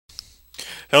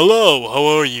Hello, how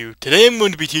are you? Today I'm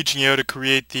going to be teaching you how to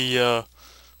create the,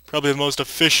 probably the most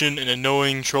efficient and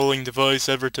annoying trolling device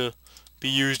ever to be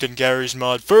used in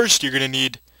Garrysmod. First, you're gonna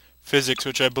need physics,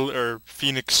 which I believe, or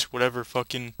Phoenix, whatever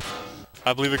fucking,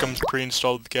 I believe it comes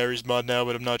pre-installed with Garrysmod now,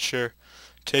 but I'm not sure.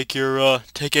 Take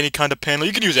any kind of panel.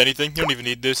 You can use anything. You don't even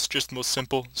need this. Just the most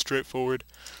simple, straightforward.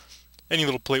 Any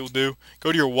little plate will do.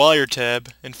 Go to your wire tab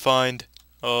and find,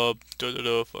 fucking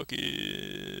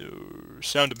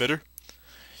sound emitter.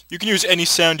 You can use any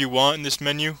sound you want in this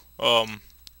menu. Yeah.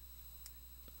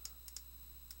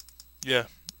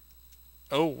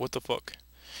 Oh, what the fuck?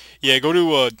 Yeah, go to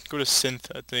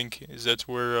synth, I think, that's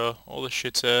where, all the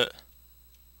shit's at.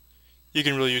 You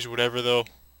can really use whatever, though.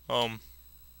 Um,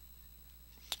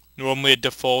 Normally it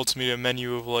defaults me to a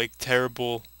menu of, like,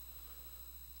 terrible,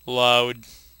 loud,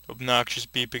 obnoxious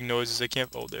beeping noises.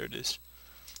 Oh, there it is.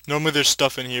 Normally there's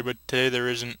stuff in here, but today there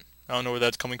isn't. I don't know where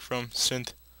that's coming from.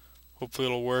 Synth. Hopefully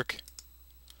it'll work.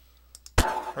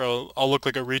 Or I'll look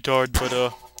like a retard, but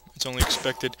it's only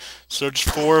expected. So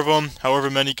just 4 of them, however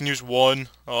many, you can use one.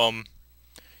 They're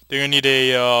gonna need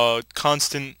a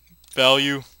constant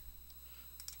value.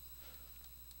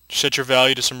 Set your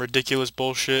value to some ridiculous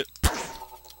bullshit.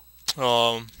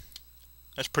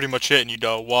 That's pretty much it, and you'd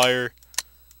wire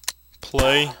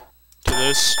play to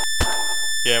this.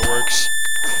 Yeah, it works.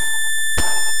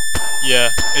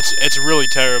 Yeah, it's really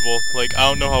terrible. Like, I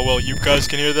don't know how well you guys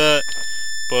can hear that,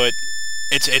 but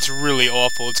it's really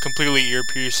awful. It's completely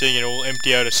ear-piercing, and it will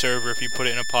empty out a server if you put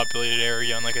it in a populated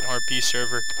area on like an RP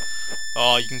server.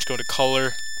 You can just go to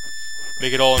color,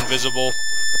 make it all invisible.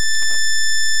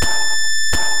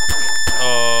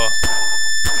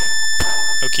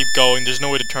 It'll keep going. There's no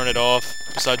way to turn it off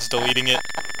besides deleting it.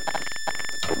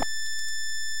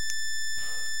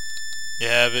 You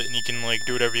have it, and you can like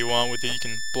do whatever you want with it. You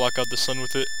can block out the sun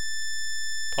with it.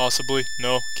 Possibly.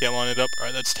 No, can't line it up.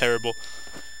 Alright, that's terrible.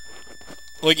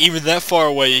 Like, even that far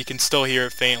away, you can still hear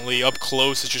it faintly. Up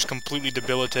close, it's just completely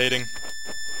debilitating.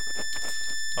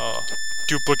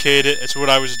 Duplicate it. It's what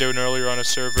I was doing earlier on a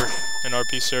server, an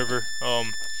RP server.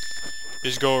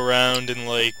 Just go around and,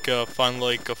 like, find,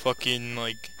 like, a fucking,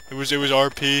 like... It was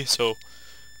RP, so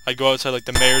I'd go outside, like,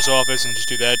 the mayor's office and just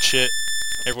do that shit.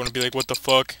 Everyone would be like, what the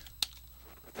fuck?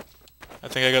 I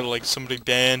think I got, like, somebody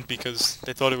banned because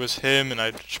they thought it was him, and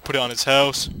I just put it on his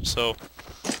house, so...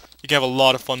 You can have a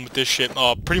lot of fun with this shit.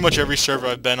 Pretty much every server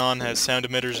I've been on has sound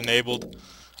emitters enabled.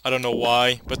 I don't know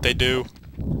why, but they do.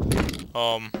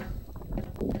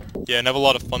 Yeah, and have a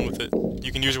lot of fun with it.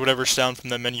 You can use whatever sound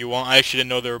from that menu you want. I actually didn't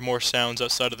know there were more sounds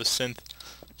outside of the synth.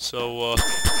 So,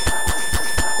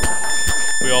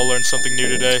 we all learned something new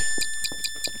today.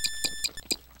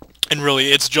 And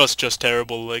really, it's just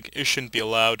terrible. Like, it shouldn't be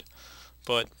allowed.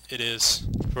 But it is,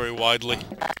 very widely.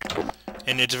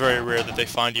 And it's very rare that they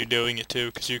find you doing it too,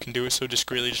 because you can do it so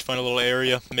discreetly. Just find a little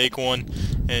area, make one,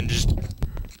 and just,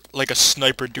 like a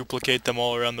sniper, duplicate them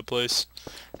all around the place.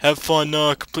 Have fun,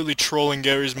 completely trolling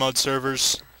Garrysmod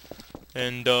servers.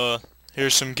 And,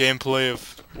 here's some gameplay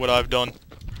of what I've done.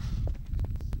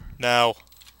 Now,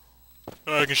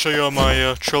 I can show you how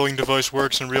my, trolling device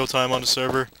works in real time on a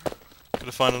server.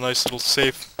 Gotta find a nice little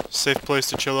safe place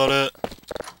to chill out at.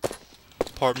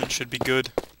 Apartment should be good.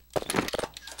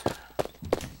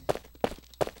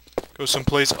 Go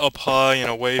someplace up high and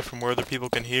away from where other people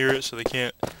can hear it, so they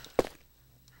can't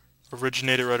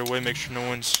originate it right away. Make sure no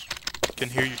one can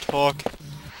hear you talk.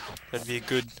 That'd be a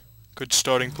good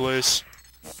starting place.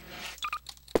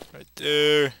 Right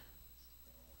there.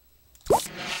 Let's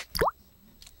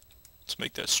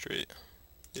make that straight.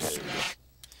 Yeah, there we go.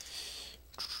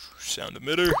 Sound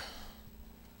emitter.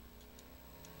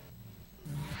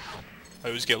 I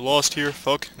always get lost here.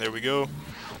 Fuck. There we go.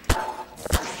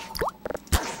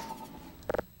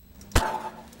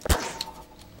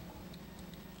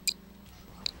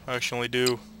 I actually only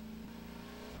do.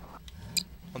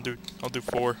 I'll do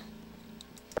 4.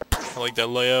 I like that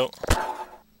layout.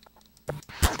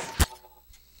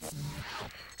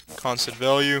 Constant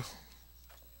value.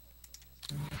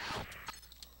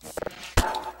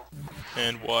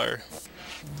 And wire.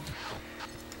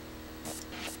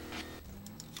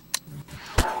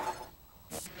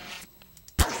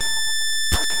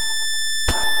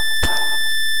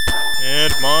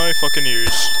 And my fucking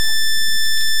ears.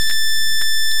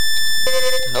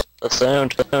 Not the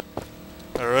sound.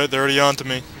 Alright, they're already on to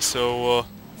me, so, I'm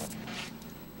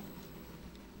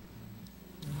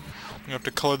gonna have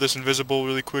to color this invisible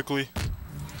really quickly.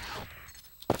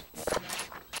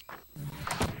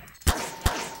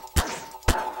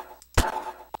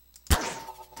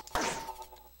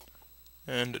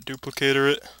 And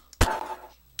duplicator it.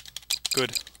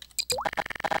 Good.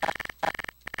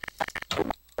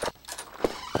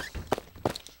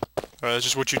 Alright, that's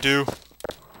just what you do.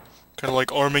 Kinda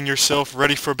like arming yourself,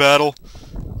 ready for battle.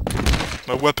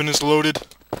 My weapon is loaded.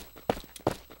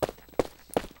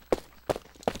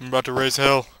 I'm about to raise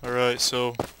hell. Alright,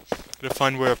 so... Gotta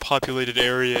find where a populated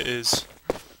area is.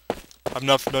 I'm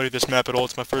not familiar with this map at all,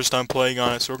 it's my first time playing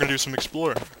on it, so we're gonna do some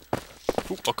exploring.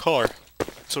 Ooh, a car.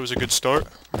 That's always a good start.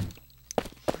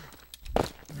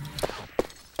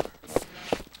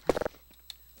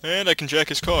 And I can jack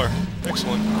his car.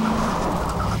 Excellent.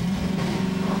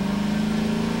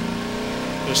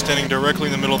 They're standing directly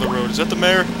in the middle of the road. Is that the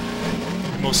mayor?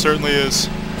 It most certainly is.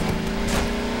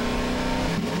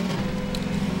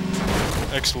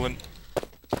 Excellent.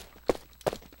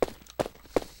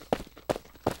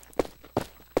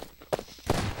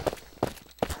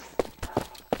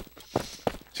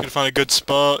 He's gonna find a good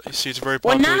spot. You see it's very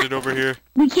populated over here.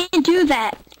 We can't do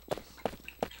that.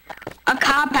 A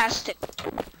car passed it.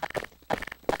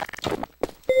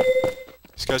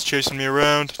 This guy's chasing me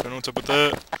around. Don't know what's up with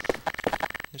that.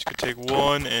 Just gonna take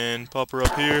one and pop her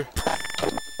up here.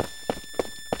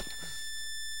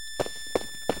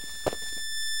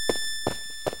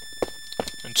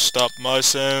 And stop my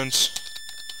sounds.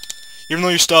 Even though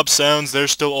you stop sounds, they're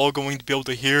still all going to be able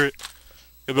to hear it.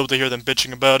 You'll be able to hear them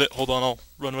bitching about it. Hold on, I'll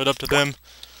run right up to them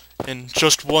in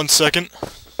just 1 second.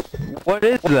 What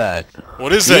is that?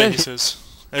 What is that? He says.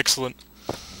 Excellent.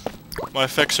 My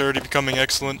effects are already becoming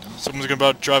excellent. Someone's gonna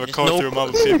about to drive a car through a mob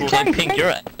of people. Can't ping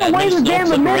your admin still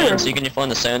click ran so you can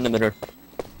find the sound emitter.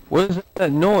 What is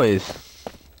that noise?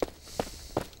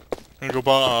 I'm gonna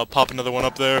go pop another one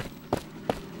up there.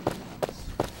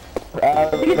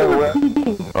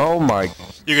 Oh my.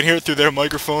 You can hear it through their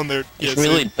microphone. They're It's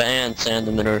really banned sound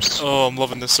emitters. Oh, I'm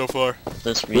loving this so far.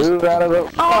 This reason. Move out of the.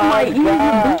 Oh my ears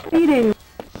are bleeding.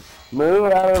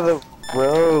 Move out of the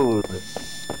road.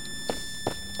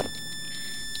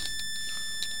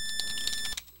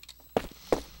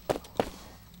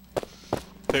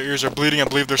 Their ears are bleeding. I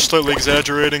believe they're slightly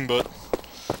exaggerating, but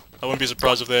I wouldn't be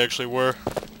surprised if they actually were.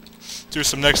 Do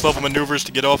some next level maneuvers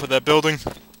to get off of that building.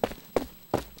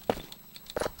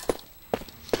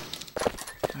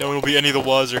 No one will be any the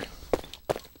wiser.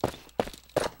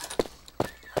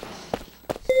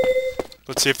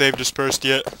 Let's see if they've dispersed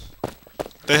yet.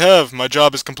 They have! My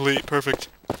job is complete. Perfect.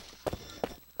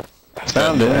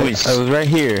 Found it. I was right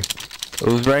here. It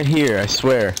was right here, I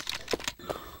swear.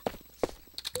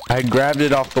 I grabbed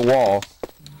it off the wall.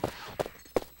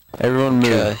 Everyone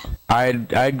move. Okay.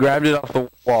 I grabbed it off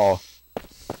the wall.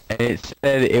 And it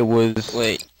said it was...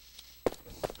 Wait.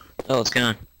 Oh, it's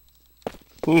gone.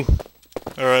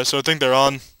 Alright, so I think they're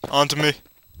onto me.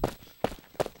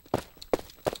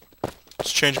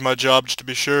 Let's change my job just to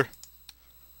be sure.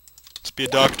 Let's be a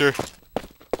doctor.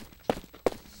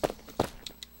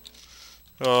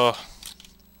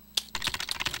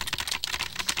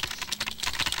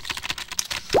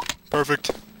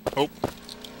 Perfect. Oh.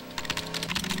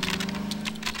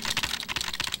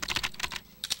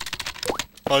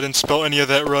 I didn't spell any of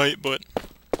that right, but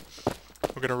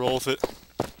we're gonna roll with it.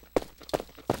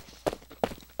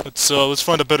 Let's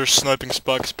find a better sniping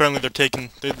spot, 'cause apparently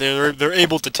they're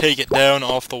able to take it down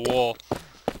off the wall.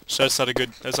 So that's not a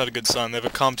good sign. They have a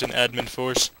competent admin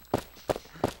force.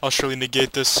 I'll surely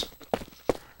negate this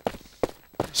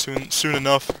soon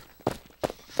enough.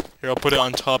 Here, I'll put it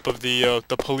on top of the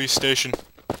police station.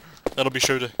 That'll be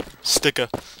sure to stick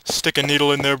a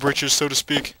needle in their britches, so to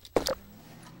speak.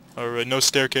 Alright, no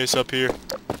staircase up here.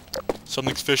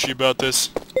 Something's fishy about this.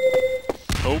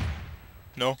 Oh.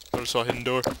 No, I saw a hidden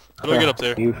door. How do I get up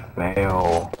there? You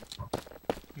fail.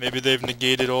 Maybe they've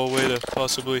negated all the way to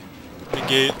possibly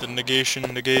negate the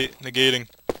negating.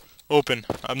 Open.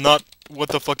 I'm not... What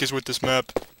the fuck is with this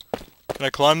map? Can I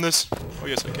climb this? Oh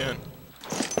yes, I can.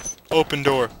 Open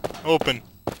door. Open.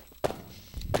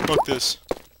 Fuck this.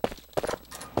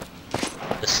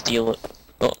 Just steal it.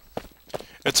 Oh.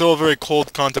 It's all a very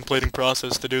cold contemplating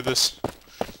process to do this.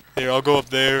 Here, I'll go up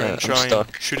there and try and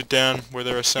shoot it down where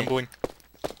they're assembling.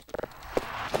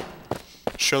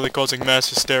 Surely causing mass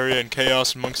hysteria and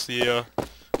chaos amongst the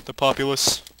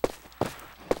populace.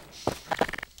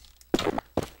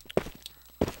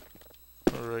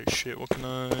 Alright, shit, what can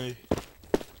I...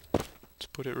 Let's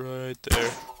put it right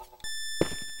there.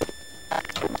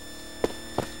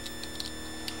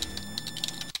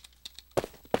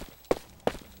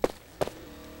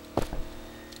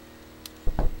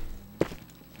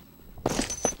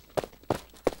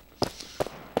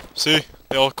 See?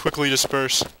 They all quickly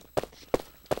disperse.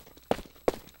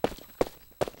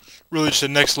 Really just a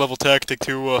next level tactic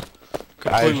to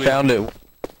completely... I found it.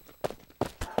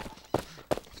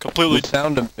 Completely...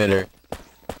 Sound emitter.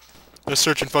 They're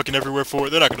searching fucking everywhere for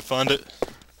it. They're not gonna find it.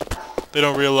 They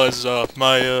don't realize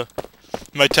my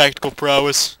tactical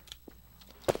prowess.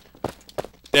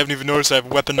 They haven't even noticed I've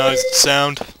weaponized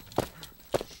sound.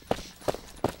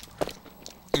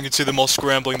 You can see them all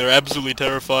scrambling. They're absolutely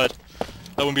terrified.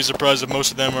 I wouldn't be surprised if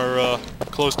most of them are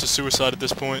close to suicide at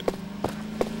this point.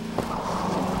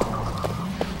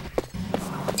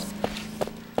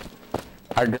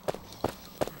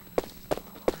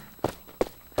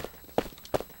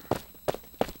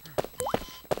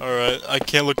 Alright, I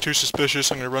can't look too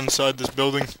suspicious. I'm gonna run inside this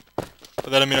building. By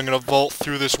that I mean I'm gonna vault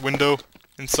through this window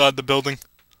inside the building.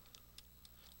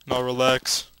 And I'll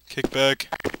relax, kick back.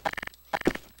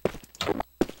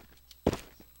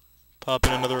 Pop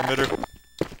in another emitter.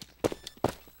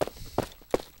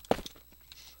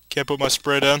 Can't put my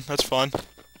spray down, that's fine.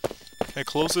 Can I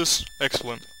close this?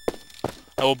 Excellent.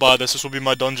 I will buy this, this will be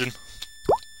my dungeon.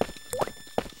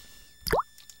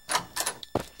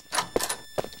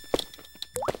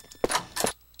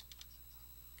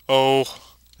 Oh,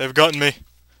 they've gotten me.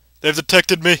 They've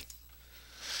detected me.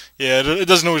 Yeah, it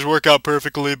doesn't always work out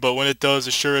perfectly, but when it does,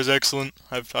 it sure is excellent.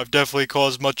 I've definitely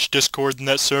caused much discord in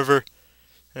that server.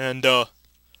 And,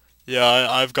 yeah,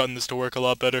 I've gotten this to work a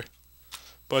lot better.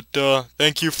 But,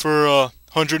 thank you for,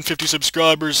 150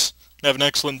 subscribers. Have an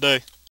excellent day.